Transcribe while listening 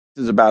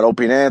This is about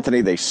Opie and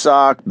Anthony. They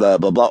suck, blah,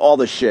 blah, blah, all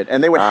this shit.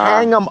 And they would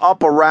hang them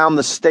up around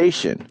the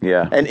station.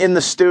 Yeah. And in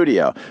the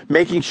studio,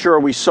 making sure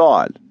we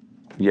saw it.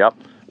 Yep.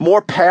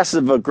 More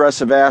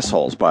passive-aggressive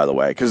assholes, by the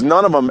way, because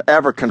none of them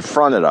ever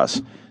confronted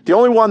us. The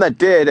only one that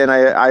did, and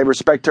I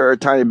respect her a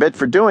tiny bit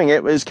for doing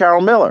it, is Carol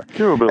Miller.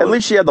 At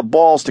least she had the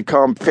balls to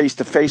come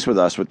face-to-face with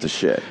us with the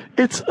shit.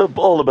 It's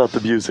all about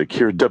the music.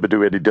 Here,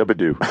 Dubba-doo, Eddie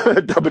Dubba-doo.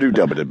 Dubba-doo,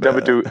 Dubba-doo.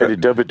 Dubba-doo, Eddie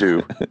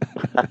Dubba-doo.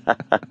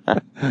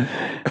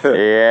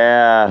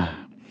 Yeah.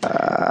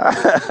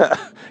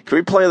 Can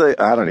we play the...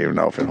 I don't even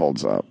know if it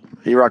holds up.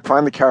 E-Rock,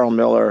 find the Carol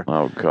Miller.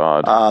 Oh,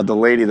 God. The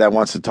lady that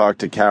wants to talk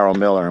to Carol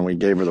Miller, and we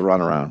gave her the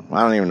runaround.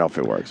 I don't even know if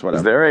it works. Whatever.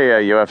 Is there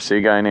a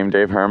UFC guy named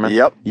Dave Herman?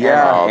 Yep.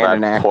 Yeah, oh, and that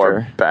an actor.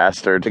 poor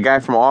bastard. The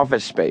guy from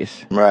Office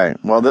Space. Right.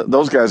 Well,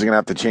 those guys are going to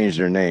have to change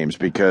their names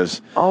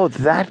because... Oh,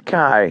 that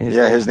guy. His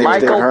name is Dave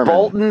Michael Herman.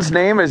 Bolton's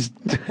name is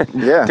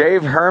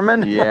Dave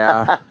Herman?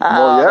 Yeah.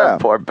 Well, yeah.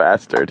 That poor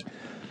bastard.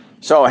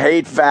 So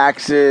hate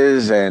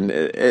faxes, and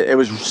it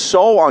was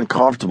so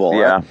uncomfortable.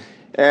 Yeah.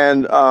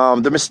 And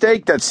the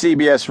mistake that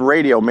CBS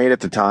Radio made at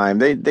the time,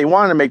 they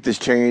wanted to make this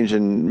change,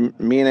 and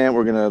me and Ant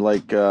were going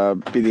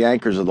to be the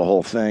anchors of the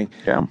whole thing.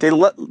 Yeah. They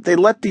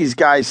let these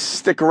guys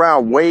stick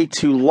around way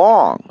too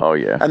long. Oh,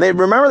 yeah. And they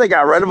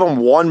got rid of them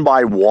one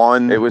by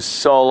one. It was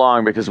so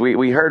long because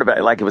we heard about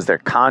it like it was their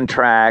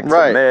contract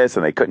and this,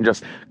 and they couldn't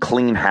just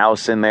clean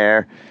house in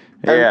there.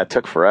 Yeah, it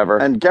took forever.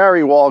 And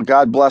Gary Wall,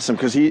 God bless him,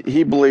 because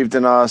he believed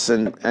in us,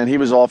 and he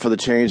was all for the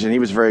change, and he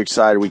was very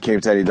excited we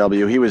came to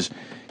NEW. He was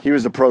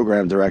the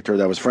program director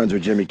that was friends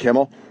with Jimmy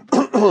Kimmel.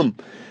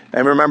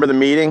 And remember the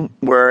meeting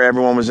where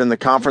everyone was in the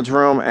conference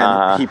room,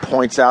 and he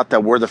points out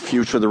that we're the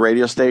future of the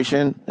radio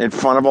station in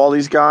front of all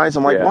these guys?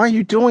 I'm like, why are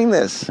you doing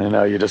this? I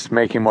know, you're just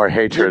making more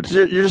hatred.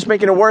 You're just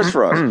making it worse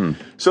for us.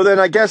 So then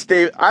I guess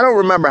I don't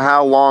remember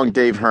how long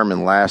Dave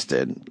Herman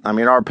lasted. I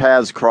mean, our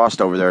paths crossed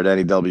over there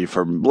at NEW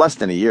for less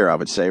than a year, I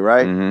would say,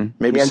 right? Mm-hmm.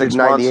 Maybe 6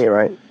 months. 98,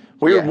 right?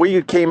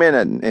 We came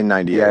in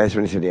 98. Yeah, that's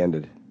when he said he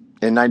ended.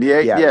 In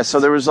 98? Yeah,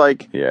 so there was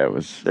like... Yeah, it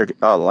was... the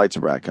lights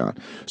are back on.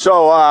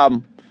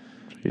 So,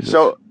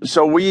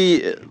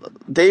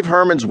 Dave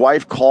Herman's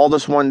wife called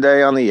us one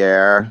day on the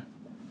air.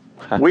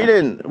 We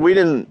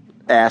didn't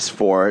ask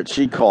for it.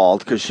 She called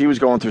because she was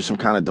going through some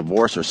kind of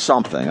divorce or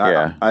something.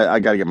 Yeah. I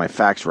got to get my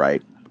facts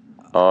right.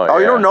 Oh,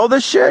 you don't know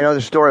this shit? I know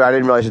the story. I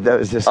didn't realize that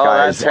was this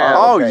guy. That's him.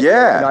 Okay.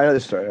 Yeah. No, I know the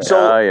story.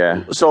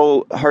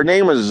 So her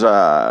name was,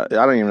 I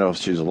don't even know if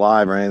she's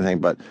alive or anything,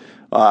 but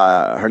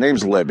her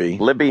name's Libby.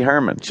 Libby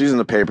Herman. She's in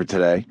the paper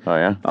today. Oh,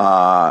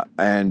 yeah?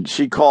 And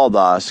she called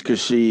us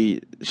because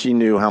she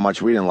knew how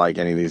much we didn't like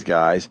any of these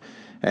guys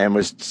and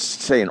was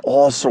saying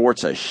all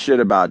sorts of shit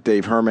about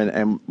Dave Herman.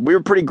 And we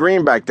were pretty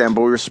green back then,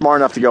 but we were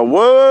smart enough to go,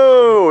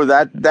 whoa,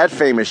 that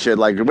famous shit.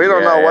 Like, we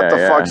don't know what the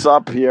fuck's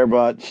up here,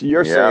 but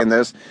you're saying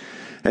this.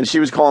 And she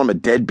was calling him a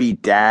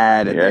deadbeat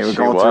dad, and they were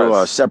going through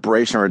a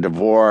separation or a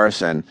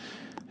divorce, and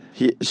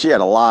she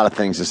had a lot of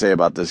things to say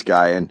about this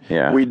guy. And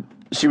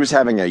she was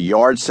having a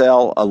yard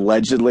sale,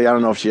 allegedly. I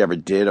don't know if she ever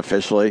did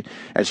officially.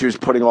 And she was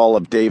putting all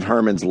of Dave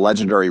Herman's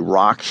legendary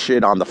rock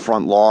shit on the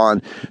front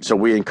lawn. So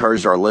we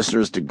encouraged our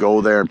listeners to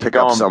go there and pick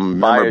up some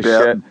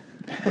memorabilia.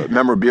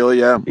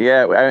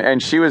 Yeah,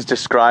 and she was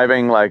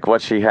describing, like,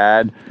 what she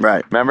had.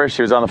 Right. Remember?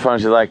 She was on the phone.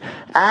 She's like,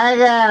 I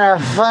got a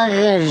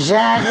fucking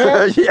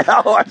jacket.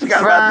 I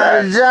forgot about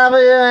that.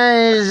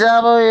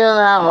 WNW,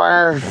 that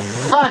was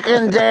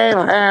fucking Dave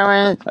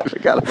Herman. I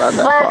forgot about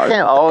that part.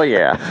 Oh,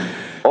 yeah.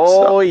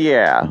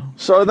 Yeah.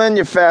 So then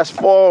you fast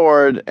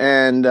forward,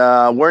 and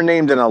we're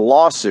named in a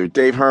lawsuit.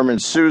 Dave Herman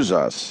sues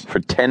us for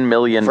 $10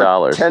 million. For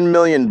 $10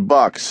 million.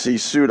 He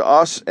sued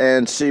us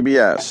and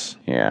CBS.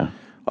 Yeah.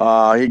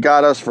 He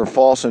got us for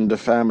false and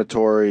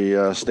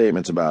defamatory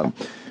statements about him.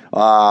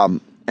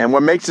 And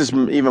what makes this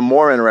even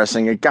more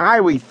interesting, a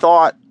guy we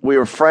thought we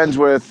were friends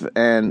with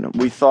and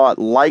we thought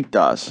liked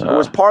us, who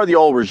was part of the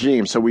old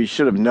regime, so we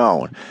should have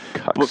known.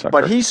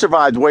 But he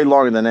survived way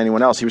longer than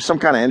anyone else. He was some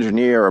kind of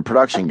engineer or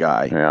production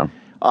guy. Yeah.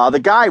 The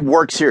guy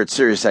works here at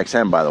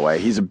SiriusXM, by the way.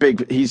 He's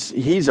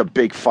a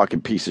big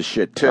fucking piece of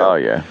shit, too. Oh,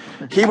 yeah.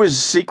 He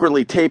was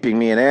secretly taping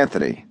me and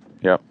Anthony.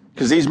 Yep.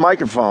 Because these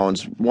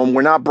microphones, when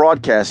we're not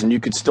broadcasting, you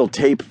could still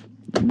tape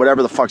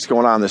whatever the fuck's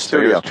going on in the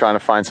studio. He was trying to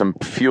find some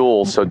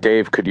fuel so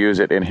Dave could use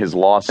it in his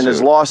lawsuit.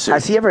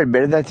 Has he ever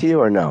admitted that to you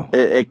or no?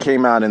 It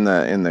came out in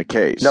the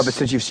case. No, but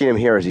since you've seen him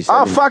here, has he said?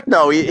 Oh, fuck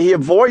no. He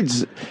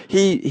avoids.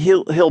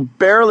 He'll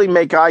barely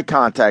make eye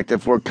contact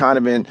if we're kind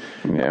of in,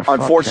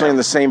 unfortunately, in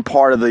the same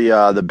part of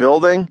the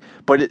building.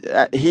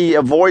 But he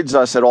avoids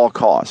us at all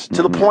costs.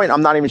 To the point,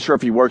 I'm not even sure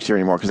if he works here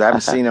anymore because I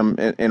haven't seen him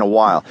in a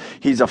while.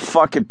 He's a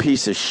fucking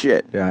piece of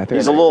shit. Yeah, I think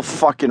he's a little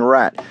fucking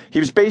rat. He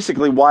was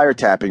basically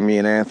wiretapping me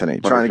and Anthony.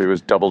 He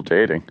was double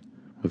dating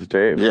with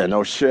Dave. Yeah,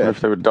 no shit. What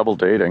if they were double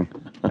dating?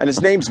 And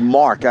his name's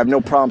Mark. I have no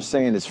problem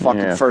saying his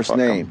fucking first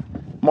name.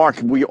 Mark,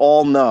 we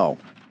all know.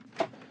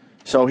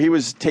 So he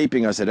was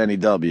taping us at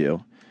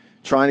NEW.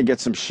 Trying to get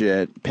some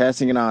shit,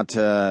 passing it on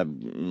to, I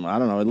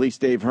don't know, at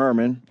least Dave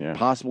Herman,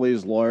 possibly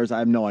his lawyers. I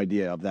have no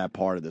idea of that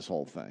part of this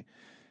whole thing.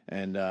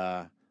 And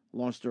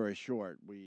long story short, we...